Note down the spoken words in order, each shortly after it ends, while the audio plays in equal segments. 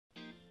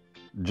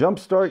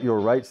Jumpstart your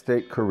Wright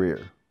State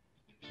career.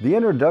 The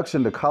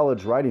Introduction to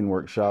College Writing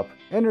Workshop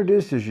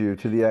introduces you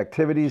to the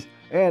activities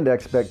and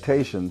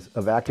expectations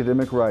of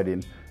academic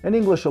writing in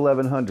English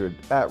 1100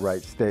 at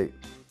Wright State.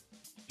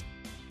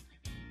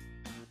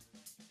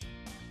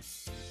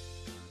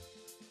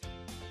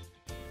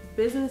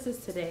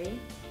 Businesses today,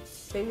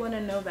 they want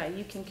to know that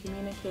you can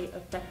communicate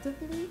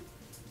effectively,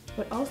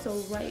 but also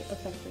write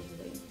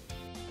effectively.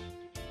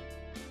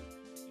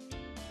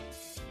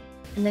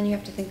 And then you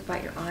have to think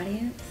about your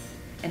audience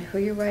and who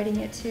you're writing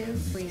it to.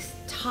 We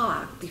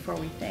talk before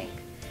we think.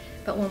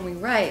 But when we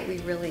write, we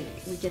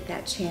get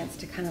that chance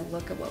to kind of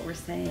look at what we're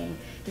saying.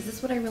 Is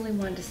this what I really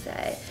wanted to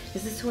say?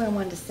 Is this who I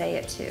wanted to say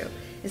it to?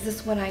 Is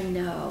this what I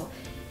know?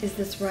 Is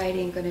this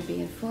writing going to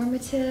be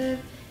informative?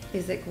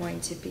 Is it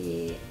going to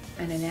be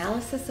an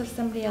analysis of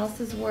somebody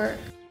else's work?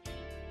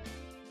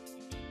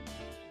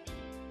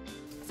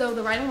 So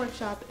the writing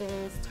workshop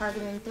is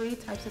targeting 3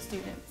 types of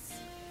students.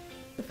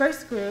 The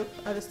first group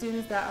are the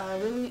students that are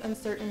really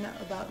uncertain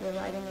about their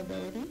writing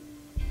ability.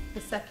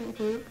 The second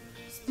group,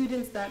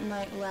 students that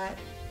might lack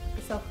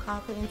the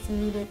self-confidence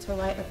needed to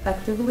write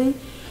effectively.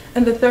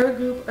 And the third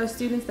group are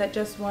students that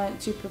just want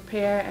to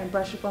prepare and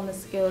brush up on the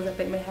skills that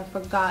they may have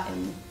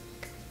forgotten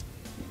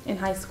in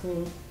high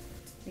school.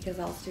 Because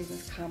all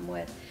students come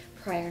with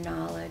prior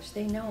knowledge.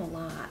 They know a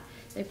lot.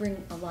 They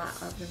bring a lot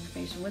of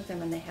information with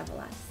them and they have a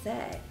lot to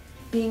say.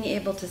 Being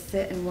able to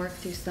sit and work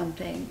through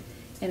something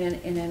in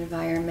an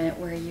environment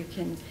where you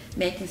can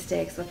make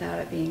mistakes without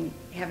it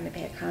having to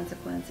pay a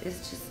consequence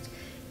is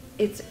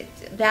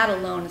just, that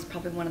alone is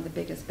probably one of the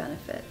biggest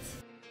benefits.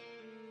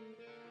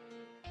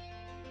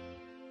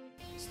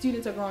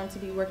 Students are going to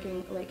be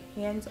working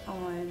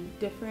hands-on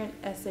different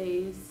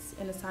essays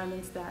and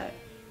assignments that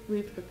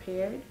we've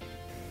prepared.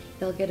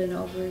 They'll get an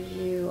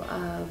overview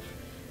of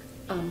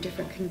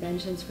different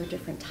conventions for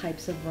different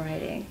types of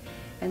writing,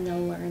 and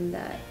they'll learn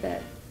that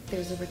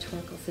there's a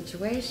rhetorical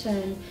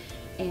situation,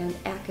 and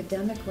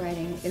academic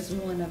writing is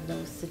one of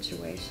those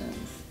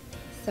situations.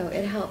 So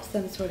it helps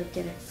them sort of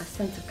get a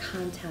sense of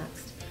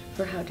context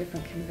for how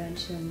different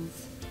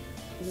conventions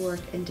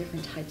work in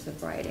different types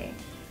of writing.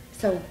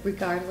 So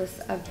regardless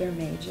of their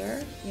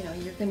major,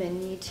 you're going to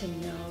need to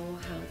know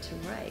how to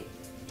write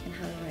and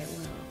how to write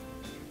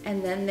well.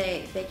 And then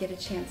they get a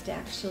chance to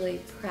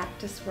actually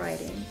practice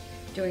writing,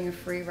 doing a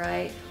free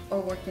write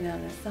or working on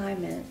an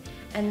assignment,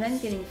 and then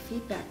getting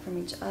feedback from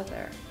each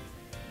other,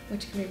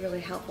 which can be really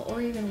helpful,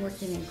 or even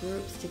working in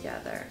groups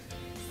together.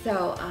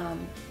 So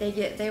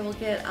they will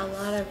get a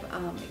lot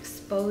of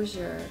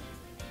exposure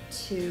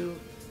to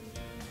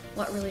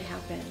what really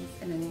happens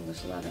in an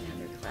English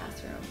 1100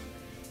 classroom,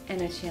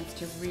 and a chance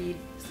to read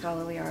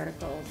scholarly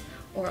articles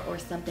or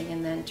something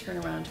and then turn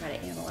around and try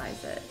to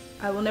analyze it.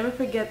 I will never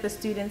forget the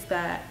students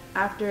that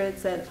after it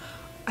said,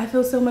 I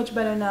feel so much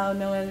better now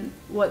knowing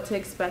what to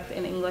expect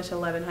in English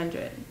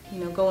 1100,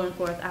 going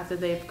forth after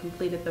they've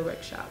completed the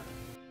workshop.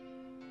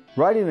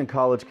 Writing in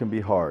college can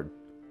be hard,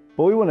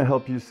 but we want to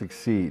help you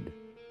succeed.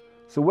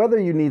 So whether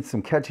you need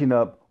some catching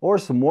up or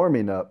some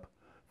warming up,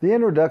 the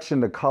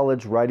Introduction to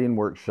College Writing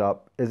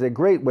Workshop is a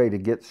great way to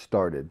get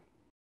started.